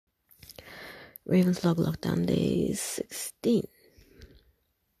Ravenslock lockdown day 16.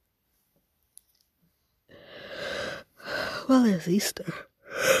 Well, it's Easter.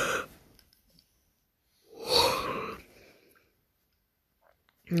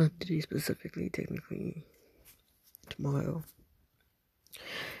 Not today specifically, technically. Tomorrow.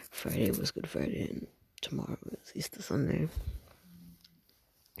 Friday was Good Friday, and tomorrow is Easter Sunday.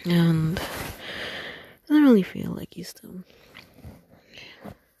 And it doesn't really feel like Easter.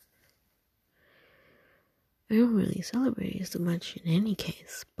 I don't really celebrate Easter much in any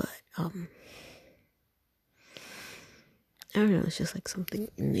case, but I don't know, it's just like something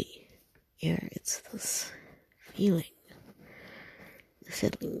in the air. It's this feeling,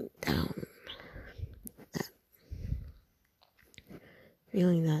 settling down, that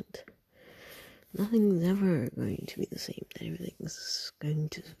feeling that nothing's ever going to be the same, that everything's going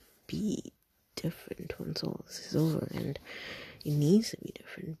to be different once all this is over, and it needs to be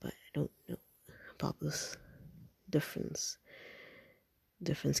different, but I don't know about this difference.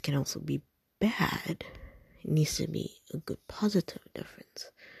 Difference can also be bad. It needs to be a good positive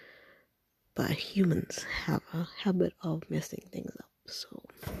difference, but humans have a habit of messing things up, so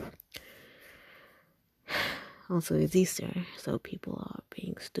also it's Easter, so people are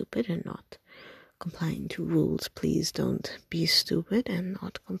being stupid and not complying to rules. Please don't be stupid and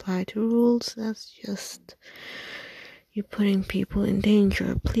not comply to rules. That's just, you're putting people in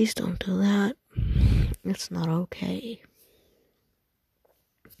danger. Please don't do that. It's not okay.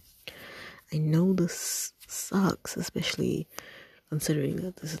 I know this sucks, especially considering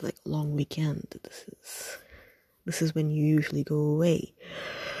that this is like a long weekend. This is when you usually go away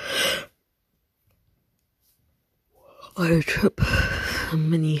on a trip, a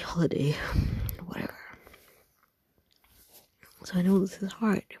mini holiday, whatever. So I know this is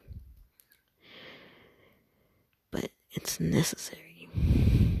hard, but it's necessary.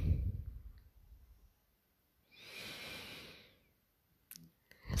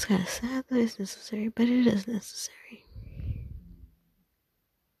 It's kind of sad that it's necessary, but it is necessary.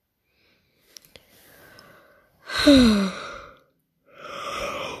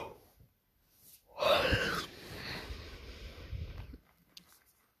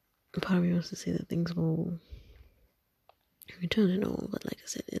 Part of me wants to say that things will return to normal, but like I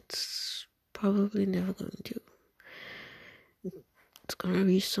said, it's probably never going to. It's gonna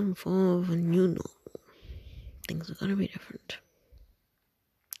be some form of a new normal. Things are gonna be different.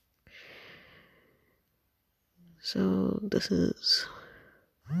 So this is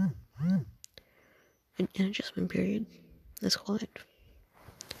an adjustment period. Let's call it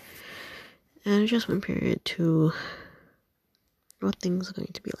an adjustment period to what things are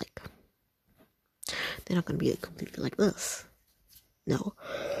going to be like. They're not going to be completely like this. No.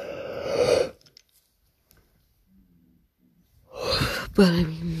 But I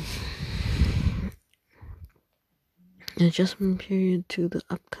mean, an adjustment period to the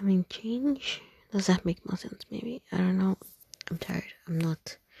upcoming change. Does that make more sense? Maybe. I don't know. I'm tired. I'm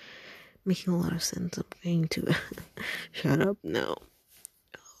not making a lot of sense. I'm going to shut up now.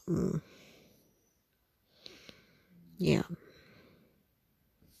 Yeah.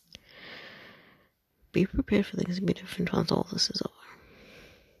 Be prepared for things to be different once all this is over.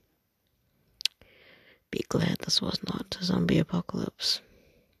 Be glad this was not a zombie apocalypse.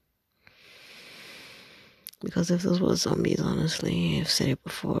 Because if this was zombies, honestly, I've said it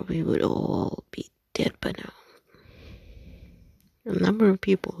before, we would all be dead by now. A number of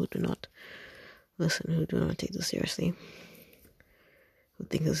people who do not listen, who do not take this seriously, who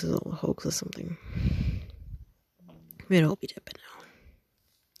think this is all a hoax or something, we'd all be dead by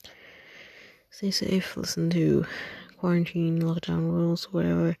now. Stay safe, listen to quarantine, lockdown rules,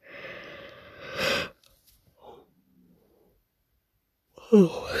 whatever.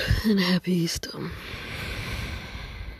 Oh, and happy Easter.